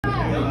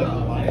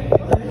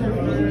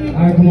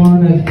Alright, come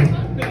on, next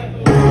one.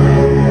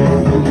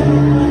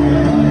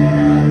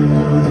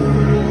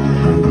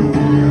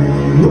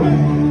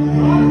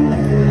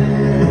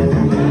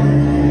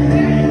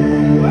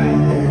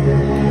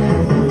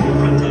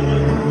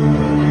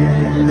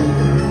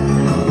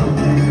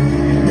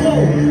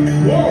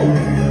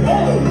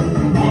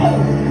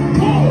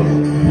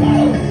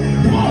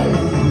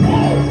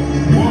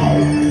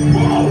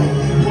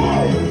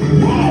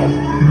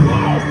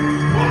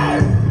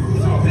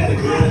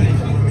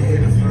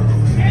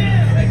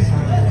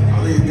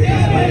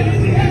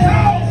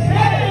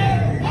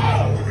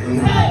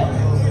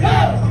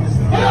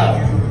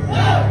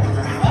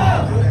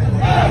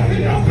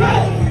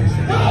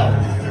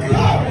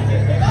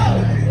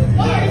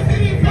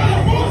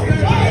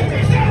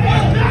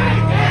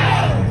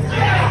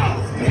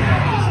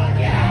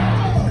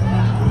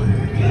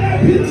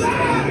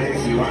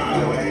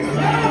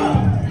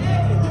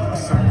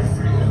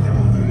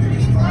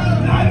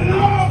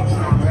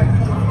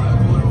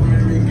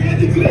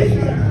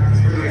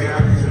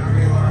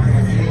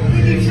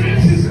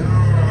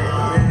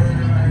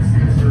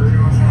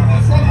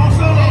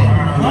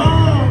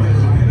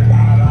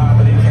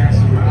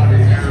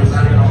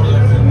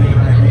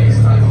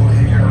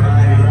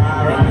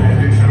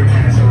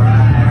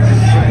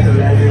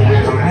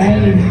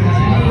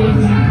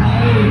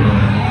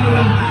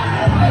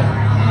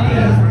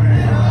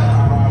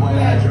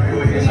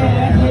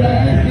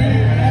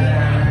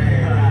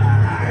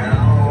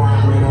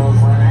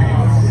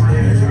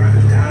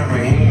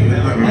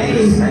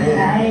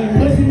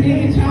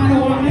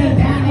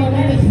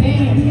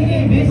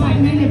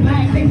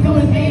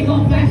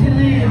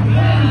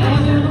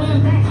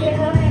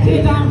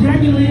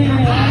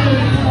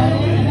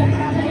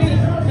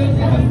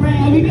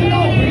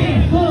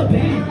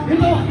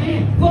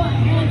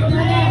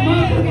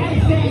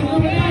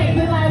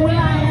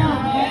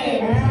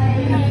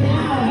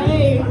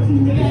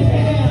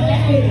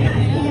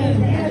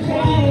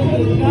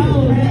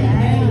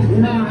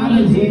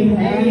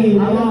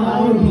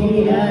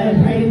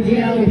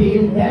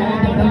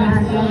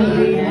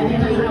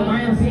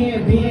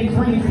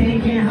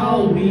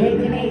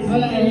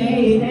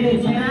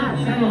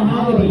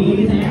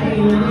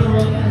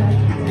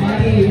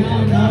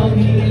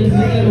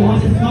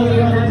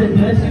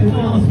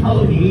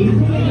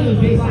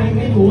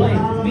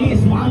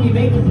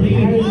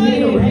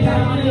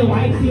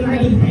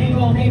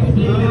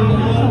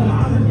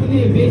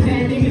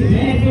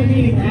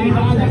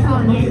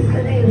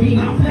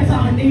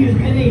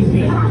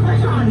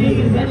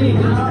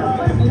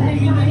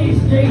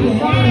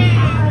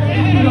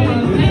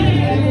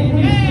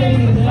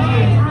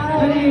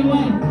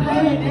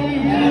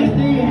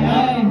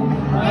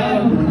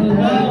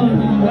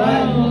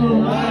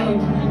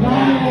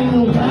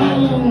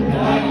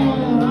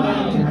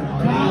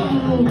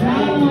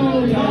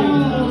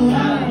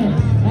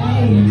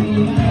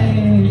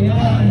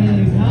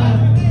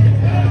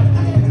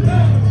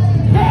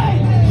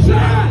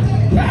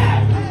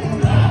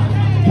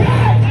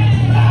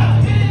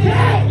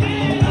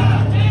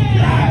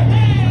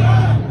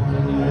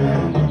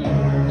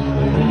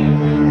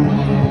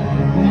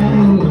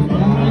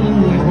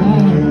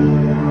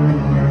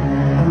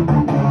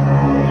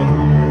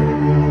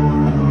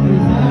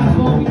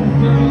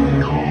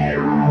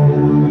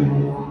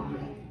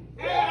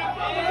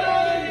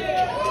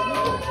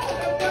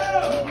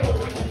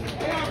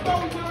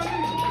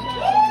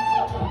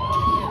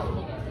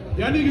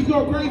 Y'all niggas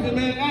go crazy,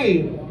 man.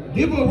 Hey,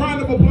 give a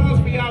round of applause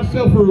for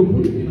yourself real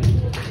quick.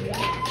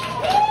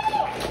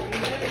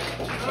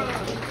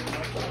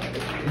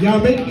 Y'all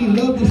make me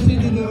love the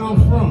city that I'm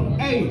from.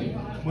 Hey,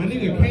 my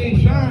nigga Kane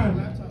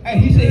Shine, hey,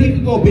 he said he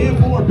could go band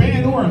for a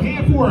band or a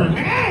hand for a hand.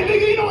 Hey,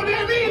 nigga, you know what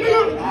that means,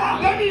 nigga?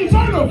 That means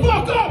turn the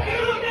fuck up,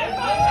 nigga.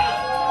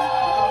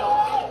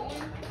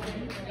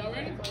 Y'all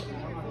ready?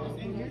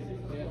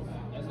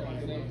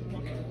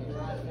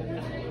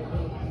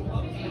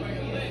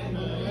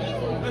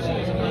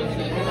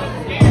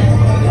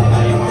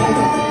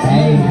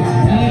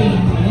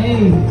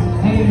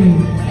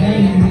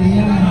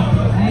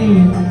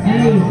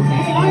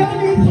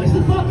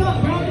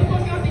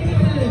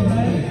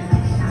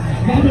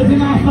 In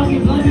my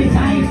fucking blood, bitch,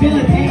 I ain't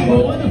feeling pain.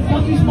 But what the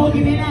fuck you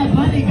smoking in that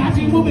blunt? Got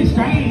you moving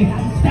strange.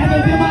 Stab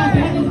it in my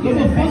back, don't give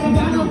a fuck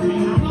about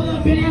no.